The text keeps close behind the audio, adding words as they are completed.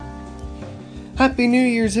Happy New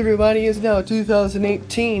Year's, everybody. It's now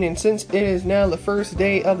 2018, and since it is now the first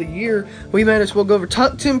day of the year, we might as well go over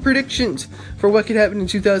top 10 predictions for what could happen in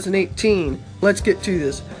 2018. Let's get to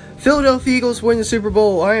this. Philadelphia Eagles win the Super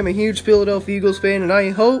Bowl. I am a huge Philadelphia Eagles fan, and I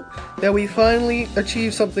hope that we finally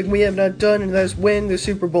achieve something we have not done, and that is win the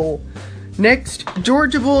Super Bowl. Next,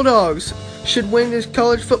 Georgia Bulldogs should win this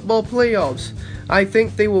college football playoffs. I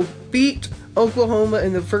think they will beat Oklahoma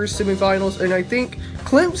in the first semifinals, and I think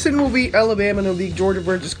Clemson will beat Alabama, and it'll be Georgia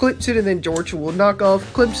versus Clemson, and then Georgia will knock off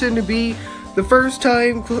Clemson to be the first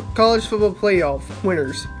time college football playoff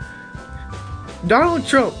winners. Donald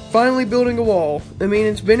Trump finally building a wall. I mean,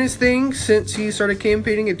 it's been his thing since he started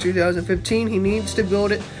campaigning in 2015. He needs to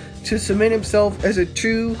build it to cement himself as a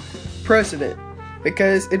true president,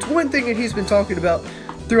 because it's one thing that he's been talking about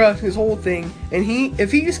throughout his whole thing, and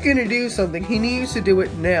if he's gonna do something, he needs to do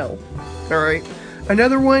it now. Alright,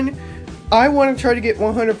 another one, I want to try to get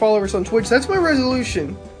 100 followers on Twitch. That's my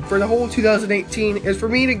resolution for the whole 2018, is for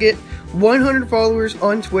me to get 100 followers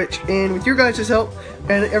on Twitch, and with your guys' help,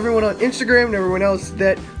 and everyone on Instagram, and everyone else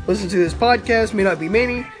that listens to this podcast, may not be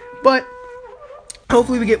many, but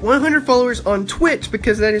hopefully we get 100 followers on Twitch,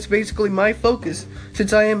 because that is basically my focus,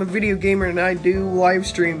 since I am a video gamer and I do live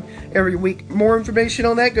stream every week. More information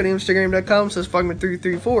on that, go to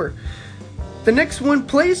instagram.com/fogman334. The next one,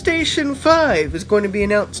 PlayStation 5, is going to be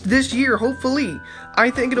announced this year, hopefully.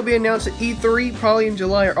 I think it'll be announced at E3, probably in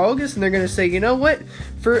July or August, and they're going to say, you know what,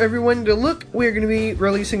 for everyone to look, we're going to be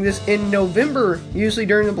releasing this in November, usually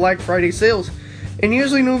during the Black Friday sales. And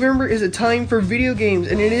usually November is a time for video games,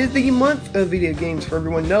 and it is the month of video games, for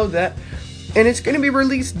everyone to know that. And it's going to be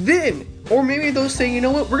released then. Or maybe they'll say, you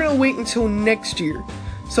know what, we're going to wait until next year.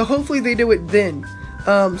 So hopefully they do it then.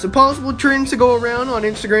 Some possible trends to go around on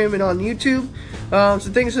Instagram and on YouTube.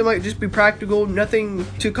 Some things that might just be practical, nothing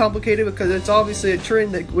too complicated, because it's obviously a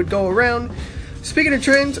trend that would go around. Speaking of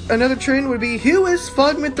trends, another trend would be, who is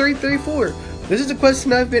Fogman334? This is a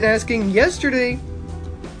question I've been asking yesterday.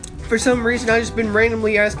 For some reason, I've just been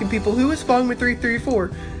randomly asking people, who is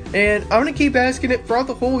Fogman334? And I'm going to keep asking it throughout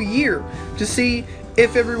the whole year to see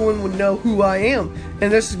if everyone would know who I am.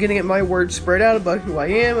 And this is getting at my word spread out about who I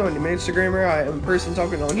am. I'm an Instagrammer, I am a person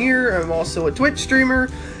talking on here, I'm also a Twitch streamer,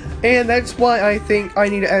 and that's why I think I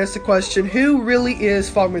need to ask the question, who really is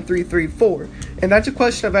Fogman334? And that's a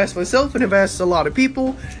question I've asked myself and I've asked a lot of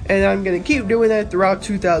people, and I'm going to keep doing that throughout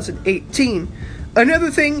 2018. Another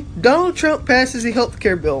thing, Donald Trump passes the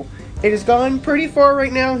healthcare bill. It has gone pretty far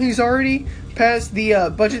right now. He's already passed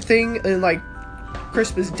the budget thing in like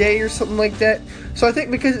Christmas Day or something like that. So I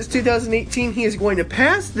think because it's 2018, he is going to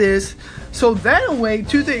pass this. So that way,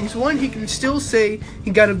 two things. One, he can still say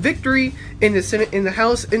he got a victory in the Senate, in the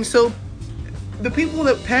House. And so the people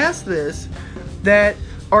that pass this, that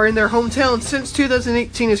are in their hometown, since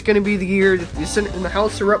 2018 is going to be the year that the Senate and the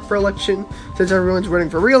House are up for election, since everyone's running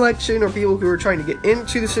for re-election, or people who are trying to get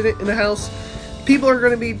into the Senate and the House, people are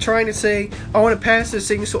going to be trying to say, I want to pass this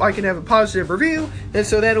thing so I can have a positive review, and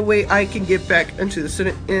so that way I can get back into the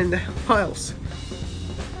Senate and the House.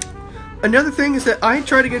 Another thing is that I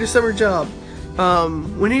try to get a summer job.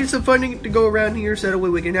 We need some funding to go around here, so that way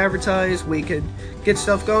we can advertise, we can get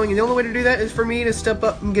stuff going, and the only way to do that is for me to step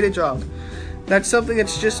up and get a job. That's something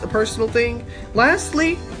that's just a personal thing.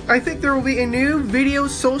 Lastly, I think there will be a new video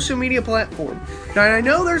social media platform. Now, I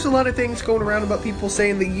know there's a lot of things going around about people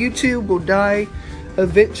saying that YouTube will die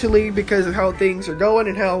eventually because of how things are going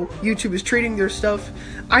and how YouTube is treating their stuff.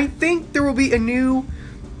 I think there will be a new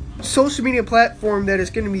social media platform that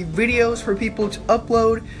is going to be videos for people to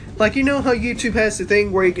upload. Like, you know how YouTube has the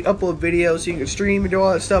thing where you can upload videos, you can stream and do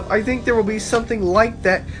all that stuff. I think there will be something like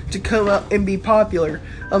that to come up and be popular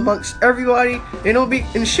amongst everybody, and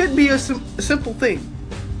it should be a simple thing.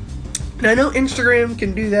 And I know Instagram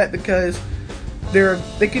can do that because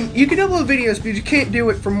you can upload videos, but you can't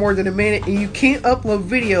do it for more than a minute, and you can't upload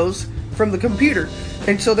videos from the computer.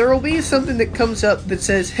 And so there will be something that comes up that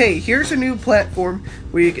says, hey, here's a new platform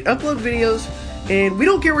where you can upload videos, and we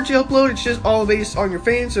don't care what you upload, it's just all based on your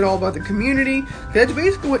fans and all about the community. That's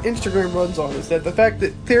basically what Instagram runs on, is that the fact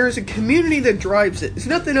that there is a community that drives it. It's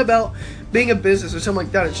nothing about being a business or something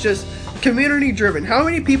like that, it's just community driven. How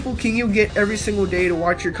many people can you get every single day to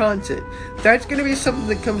watch your content? That's going to be something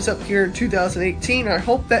that comes up here in 2018, I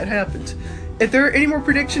hope that happens. If there are any more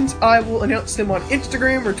predictions, I will announce them on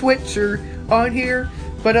Instagram or Twitch or on here.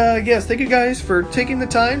 But yes, thank you guys for taking the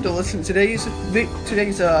time to listen to today's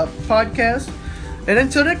podcast. And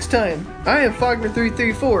until next time, I am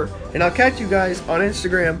Fogman334, and I'll catch you guys on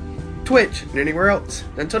Instagram, Twitch, and anywhere else.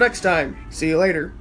 Until next time, see you later.